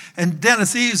thieves. And den of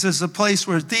thieves is a place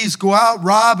where thieves go out,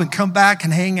 rob, and come back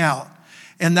and hang out.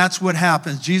 And that's what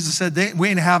happens. Jesus said, we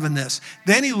ain't having this.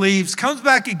 Then he leaves, comes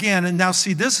back again, and now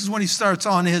see, this is when he starts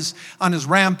on his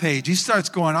rampage. He starts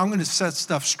going, I'm going to set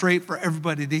stuff straight for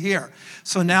everybody to hear.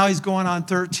 So now he's going on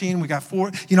 13. We got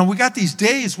 4. We got these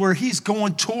days where he's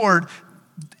going toward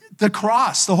the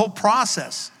cross, the whole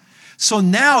process. So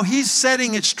now he's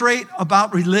setting it straight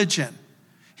about religion.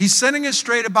 He's setting it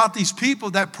straight about these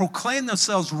people that proclaim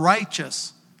themselves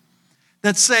righteous,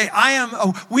 that say,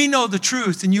 we know the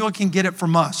truth and you can get it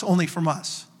from us, only from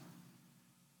us.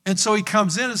 And so he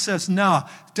comes in and says, no,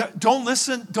 don't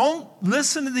listen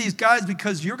to these guys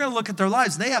because you're going to look at their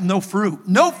lives. They have no fruit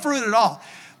at all.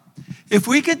 If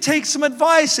we could take some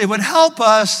advice, it would help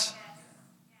us.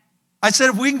 I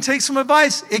said, if we can take some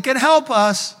advice, it can help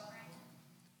us.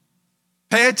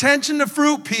 Pay attention to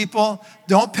fruit, people.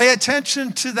 Don't pay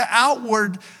attention to the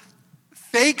outward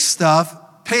fake stuff.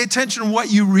 Pay attention to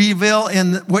what you reveal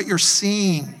and what you're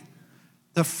seeing.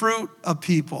 The fruit of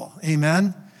people.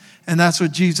 Amen? And that's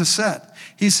what Jesus said.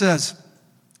 He says,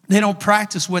 they don't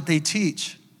practice what they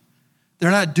teach.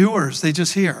 They're not doers, they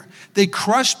just hear. They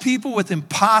crush people with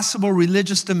impossible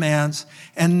religious demands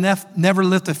and never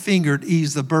lift a finger to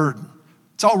ease the burden.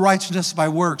 It's all righteousness by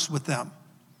works with them.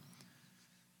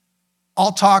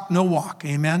 All talk, no walk.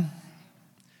 Amen?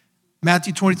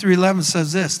 Matthew 23:11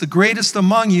 says this, the greatest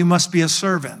among you must be a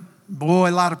servant. Boy,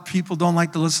 a lot of people don't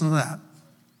like to listen to that.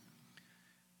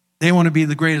 They want to be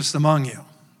the greatest among you.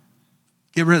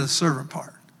 Get rid of the servant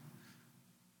part.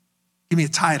 Give me a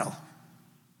title.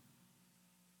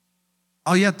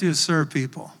 All you have to do is serve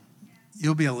people.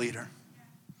 You'll be a leader.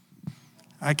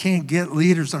 I can't get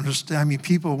leaders to understand.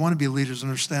 People who want to be leaders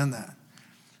understand that.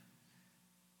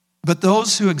 But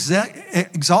those who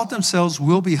exalt themselves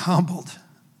will be humbled.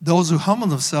 Those who humble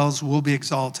themselves will be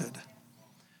exalted.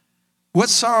 What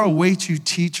sorrow awaits you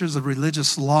teachers of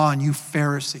religious law and you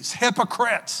Pharisees,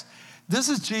 hypocrites. This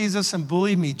is Jesus, and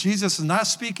believe me, Jesus is not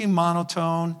speaking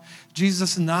monotone.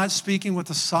 Jesus is not speaking with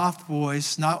a soft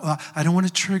voice. I don't want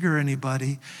to trigger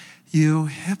anybody. You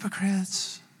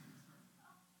hypocrites.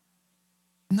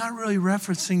 I'm not really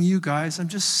referencing you guys. I'm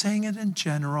just saying it in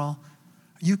general.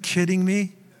 Are you kidding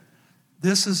me?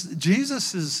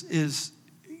 Jesus is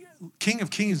King of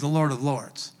Kings, the Lord of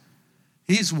Lords.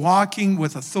 He's walking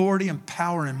with authority and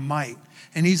power and might.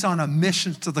 And he's on a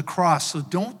mission to the cross. So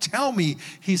don't tell me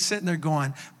he's sitting there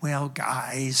going, well,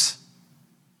 guys,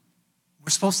 We're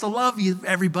supposed to love you,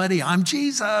 everybody. I'm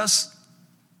Jesus.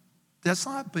 That's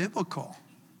not biblical.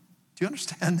 Do you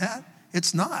understand that?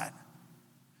 It's not.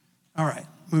 All right,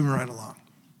 moving right along.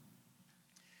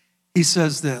 He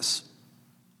says this.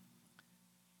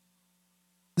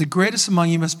 The greatest among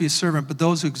you must be a servant, but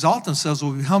those who exalt themselves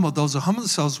will be humbled. Those who humble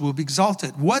themselves will be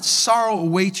exalted. What sorrow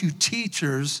awaits you,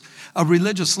 teachers of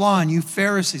religious law, and you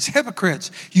Pharisees, hypocrites!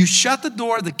 You shut the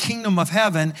door of the kingdom of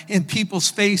heaven in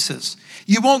people's faces.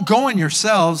 You won't go in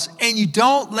yourselves, and you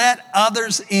don't let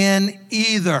others in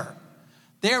either.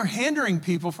 They're hindering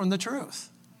people from the truth.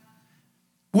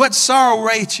 What sorrow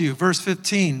awaits you? Verse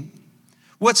 15.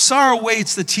 What sorrow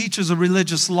awaits the teachers of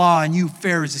religious law and you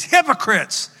Pharisees,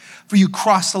 hypocrites! For you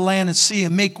cross the land and sea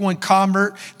and make one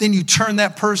convert, then you turn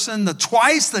that person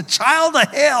twice the child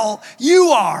of hell you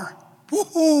are.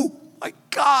 Woohoo! My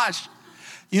gosh.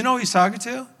 You know who he's talking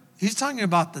to? He's talking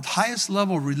about the highest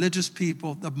level of religious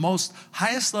people, the most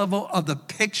highest level of the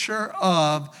picture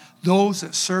of those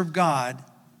that serve God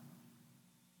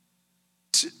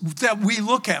that we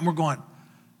look at and we're going,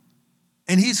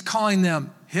 and he's calling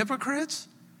them hypocrites,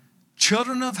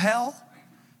 children of hell,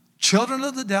 children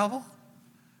of the devil,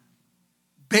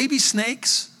 baby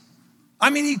snakes. I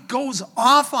mean, he goes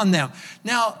off on them.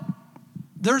 Now,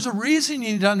 there's a reason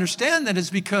you need to understand that. It's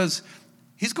because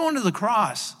he's going to the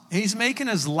cross. And he's making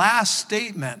his last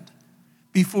statement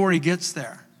before he gets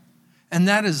there. And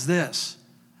that is this: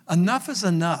 enough is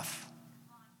enough.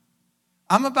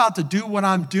 I'm about to do what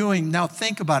I'm doing. Now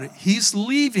think about it. He's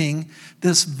leaving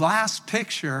this last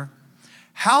picture.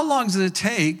 How long does it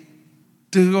take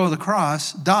to go to the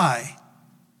cross, die,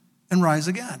 and rise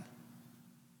again?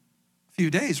 Few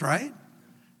days, right?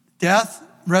 Death,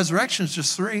 resurrection is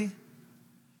just 3.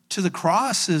 To the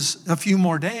cross is a few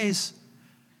more days.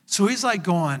 So he's like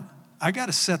going, I got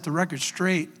to set the record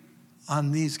straight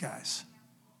on these guys.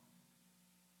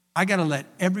 I got to let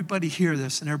everybody hear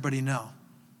this and everybody know.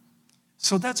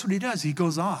 So that's what he does. He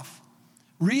goes off.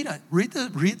 Read it. Read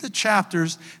the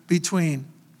chapters between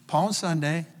Palm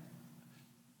Sunday,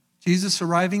 Jesus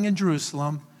arriving in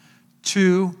Jerusalem,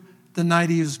 to the night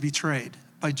he was betrayed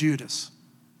by Judas,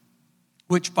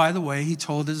 which, by the way, he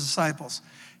told his disciples,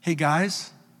 hey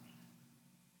guys,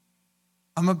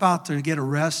 I'm about to get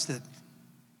arrested.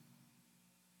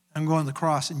 I'm going to the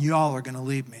cross and you all are going to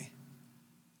leave me.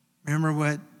 Remember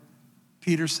what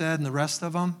Peter said and the rest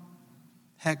of them?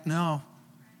 Heck no.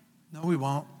 No, we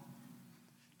won't.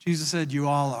 Jesus said, you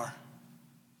all are.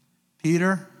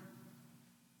 Peter,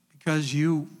 because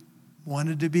you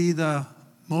wanted to be the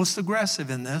most aggressive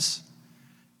in this,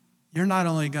 you're not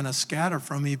only going to scatter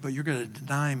from me, but you're going to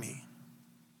deny me.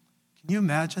 Can you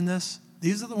imagine this?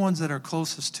 These are the ones that are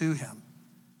closest to him.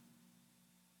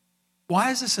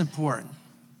 Why is this important?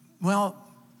 Well,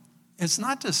 it's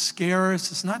not to scare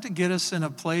us. It's not to get us in a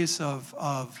place of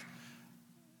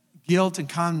guilt and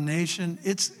condemnation.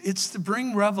 It's to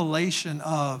bring revelation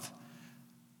of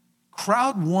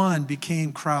crowd 1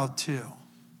 became crowd 2.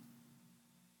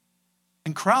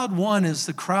 And crowd 1 is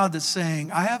the crowd that's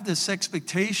saying, I have this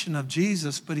expectation of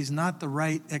Jesus, but he's not the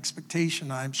right expectation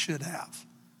I should have.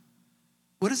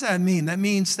 What does that mean? That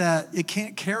means that it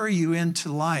can't carry you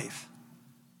into life.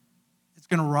 It's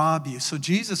going to rob you. So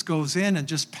Jesus goes in and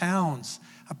just pounds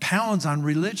on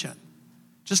religion.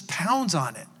 Just pounds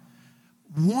on it.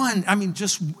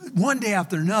 Just one day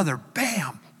after another,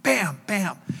 bam, bam,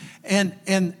 bam.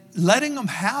 And letting them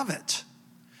have it.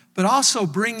 But also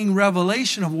bringing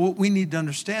revelation of what we need to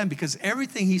understand, because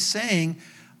everything he's saying,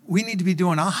 we need to be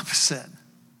doing opposite.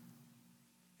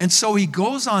 And so he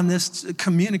goes on this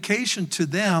communication to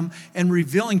them and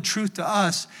revealing truth to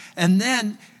us. And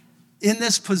then in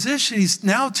this position, he's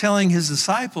now telling his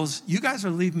disciples, you guys are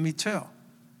leaving me too.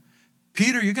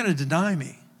 Peter, you're going to deny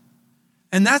me.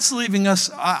 And that's leaving us,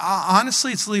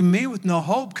 honestly, it's leaving me with no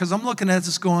hope, because I'm looking at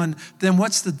this going, then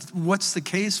what's the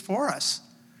case for us?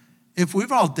 If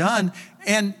we've all done,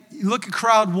 and you look at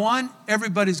crowd 1,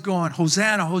 everybody's going,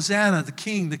 Hosanna, Hosanna, the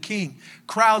King, the King.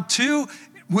 Crowd 2,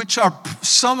 which are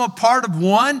some a part of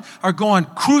 1, are going,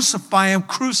 crucify him,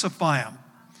 crucify him.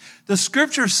 The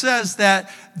scripture says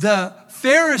that the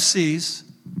Pharisees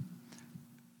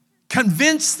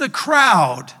convinced the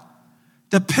crowd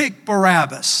to pick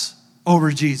Barabbas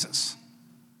over Jesus.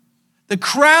 The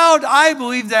crowd, I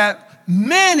believe that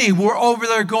many were over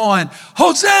there going,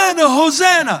 Hosanna,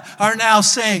 Hosanna, are now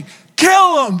saying,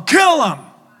 kill him, kill him.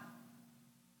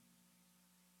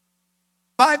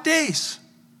 5 days.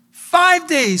 5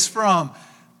 days from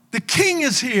the king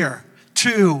is here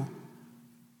to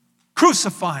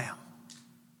crucify him.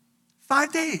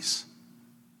 5 days.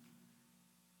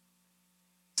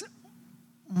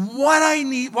 Why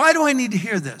do I need to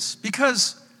hear this?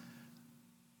 Because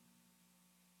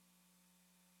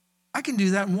I can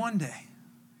do that in one day.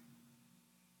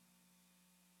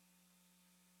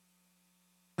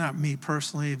 Not me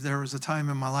personally. If there was a time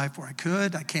in my life where I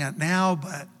could, I can't now,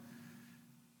 but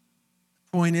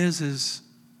the point is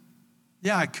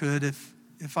yeah, I could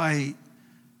if I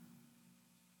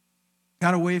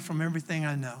got away from everything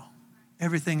I know,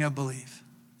 everything I believe.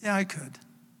 Yeah, I could.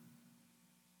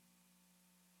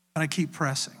 But I keep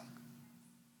pressing.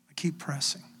 I keep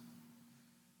pressing.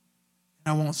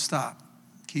 And I won't stop.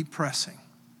 Keep pressing.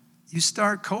 You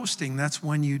start coasting, that's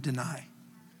when you deny.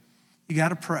 You got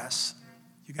to press.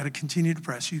 You got to continue to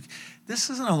press. This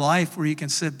isn't a life where you can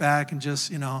sit back and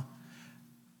just,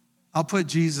 I'll put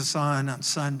Jesus on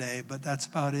Sunday, but that's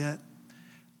about it.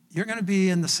 You're going to be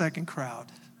in the second crowd.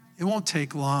 It won't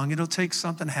take long. It'll take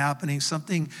something happening,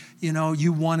 something,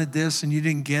 you wanted this and you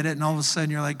didn't get it, and all of a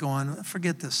sudden you're like going,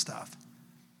 forget this stuff.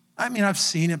 I mean, I've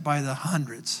seen it by the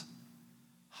hundreds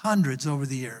over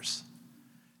the years.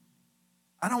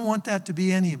 I don't want that to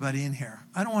be anybody in here.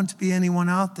 I don't want it to be anyone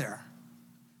out there.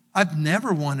 I've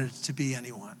never wanted it to be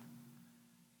anyone.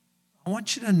 I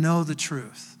want you to know the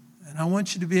truth, and I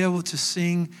want you to be able to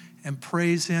sing and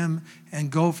praise him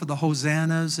and go for the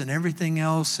hosannas and everything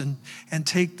else and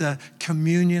take the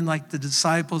communion like the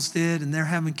disciples did, and they're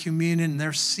having communion and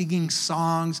they're singing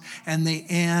songs and they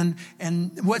end.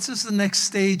 And what's the next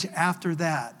stage after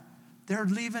that? They're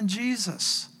leaving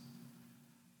Jesus.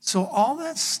 So all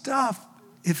that stuff,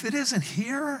 if it isn't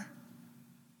here,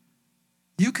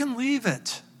 you can leave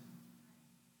it.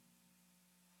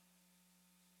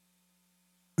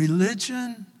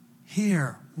 Religion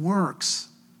here works.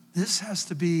 This has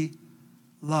to be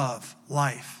love,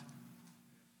 life.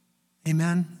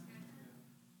 Amen?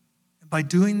 By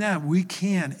doing that, we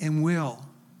can and will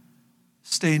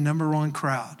stay number one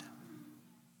crowd.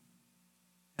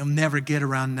 And never get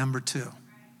around number two.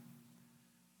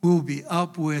 We'll be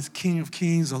up with King of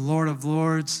Kings, the Lord of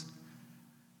Lords.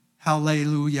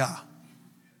 Hallelujah.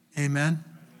 Amen?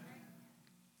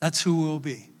 That's who we'll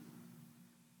be.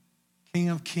 King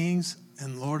of Kings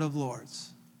and Lord of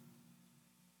Lords.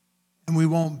 And we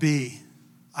won't be,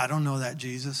 I don't know that,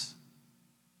 Jesus.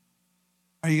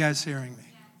 Are you guys hearing me?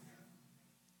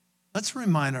 Let's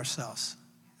remind ourselves,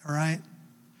 all right?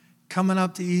 Coming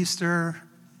up to Easter,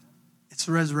 it's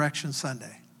Resurrection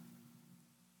Sunday.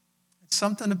 It's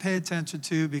something to pay attention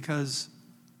to because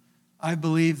I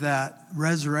believe that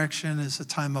resurrection is a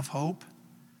time of hope.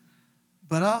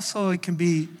 But also it can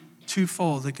be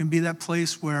twofold. It can be that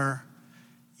place where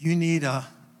you need a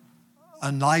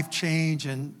life change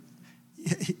and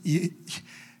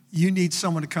you need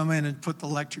someone to come in and put the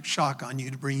electric shock on you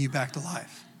to bring you back to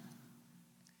life.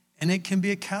 And it can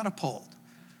be a catapult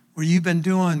where you've been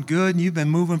doing good and you've been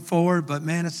moving forward, but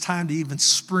man, it's time to even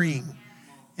spring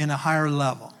in a higher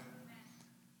level.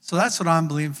 So that's what I'm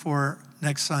believing for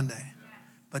next Sunday.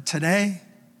 But today,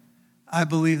 I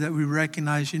believe that we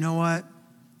recognize, you know what?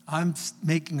 I'm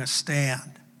making a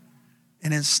stand.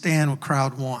 And it's stand with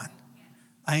crowd one.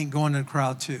 I ain't going to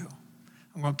crowd two.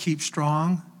 I'm going to keep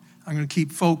strong. I'm going to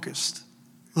keep focused,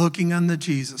 looking unto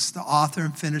Jesus, the author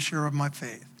and finisher of my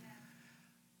faith.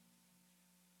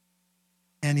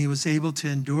 And he was able to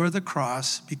endure the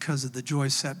cross because of the joy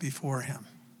set before him.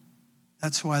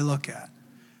 That's who I look at.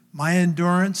 My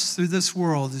endurance through this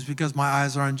world is because my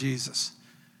eyes are on Jesus.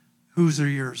 Whose are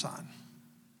yours on?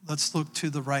 Let's look to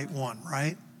the right one,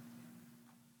 right?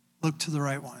 Look to the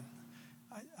right one.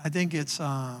 I think it's,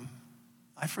 I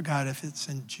forgot if it's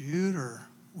in Jude or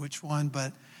which one,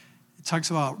 but it talks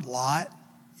about Lot,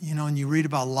 and you read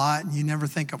about Lot and you never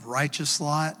think of righteous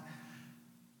Lot.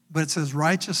 But it says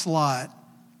righteous Lot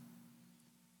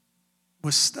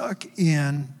was stuck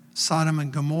in Sodom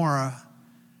and Gomorrah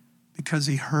because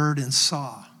he heard and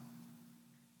saw. I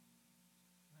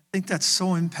think that's so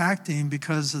impacting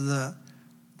because of the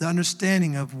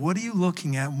understanding of what are you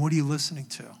looking at and what are you listening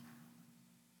to?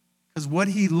 Because what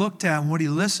he looked at and what he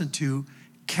listened to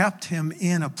kept him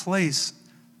in a place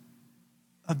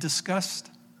of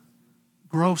disgust,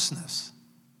 grossness.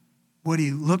 What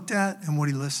he looked at and what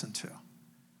he listened to.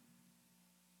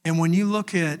 And when you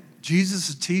look at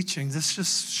Jesus' teaching, this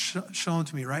is just shown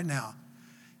to me right now.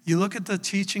 You look at the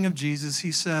teaching of Jesus,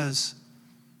 he says,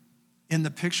 in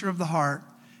the picture of the heart,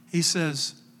 he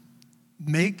says,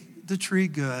 make the tree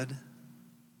good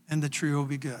and the tree will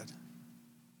be good.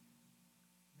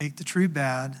 Make the tree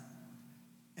bad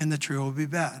and the tree will be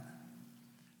bad.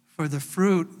 For the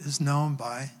fruit is known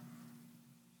by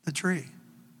the tree.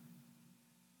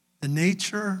 The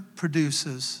nature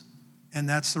produces, and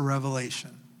that's the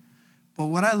revelation. But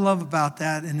what I love about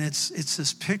that, and it's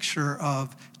this picture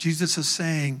of Jesus is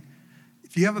saying,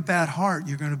 if you have a bad heart,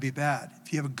 you're going to be bad.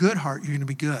 If you have a good heart, you're going to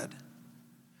be good.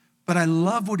 But I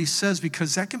love what he says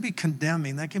because that can be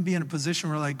condemning. That can be in a position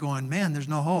where like going, man, there's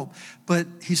no hope. But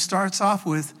he starts off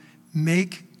with,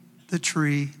 make the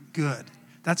tree good.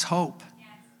 That's hope.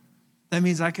 That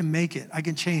means I can make it. I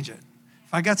can change it.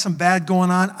 If I got some bad going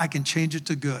on, I can change it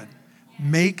to good.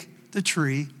 Make the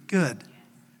tree good.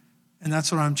 And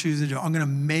that's what I'm choosing to do. I'm going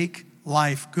to make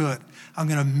life good. I'm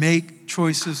going to make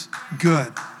choices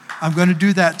good. I'm going to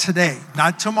do that today,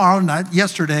 not tomorrow, not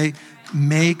yesterday.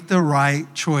 Make the right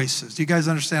choices. Do you guys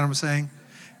understand what I'm saying?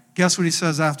 Guess what he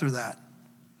says after that?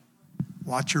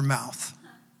 Watch your mouth.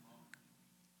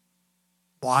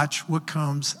 Watch what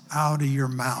comes out of your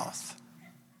mouth.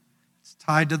 It's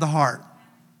tied to the heart.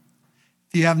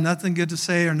 If you have nothing good to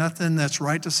say or nothing that's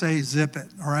right to say, zip it,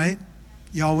 all right?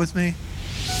 Y'all with me?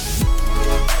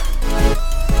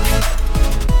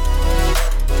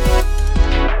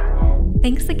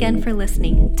 Thanks again for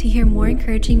listening. To hear more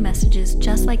encouraging messages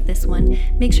just like this one,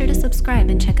 make sure to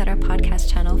subscribe and check out our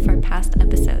podcast channel for past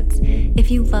episodes. If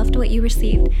you loved what you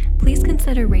received, please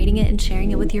consider rating it and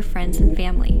sharing it with your friends and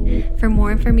family. For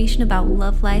more information about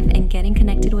Love Life and getting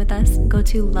connected with us, go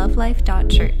to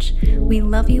lovelife.church. We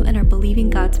love you and are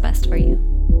believing God's best for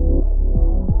you.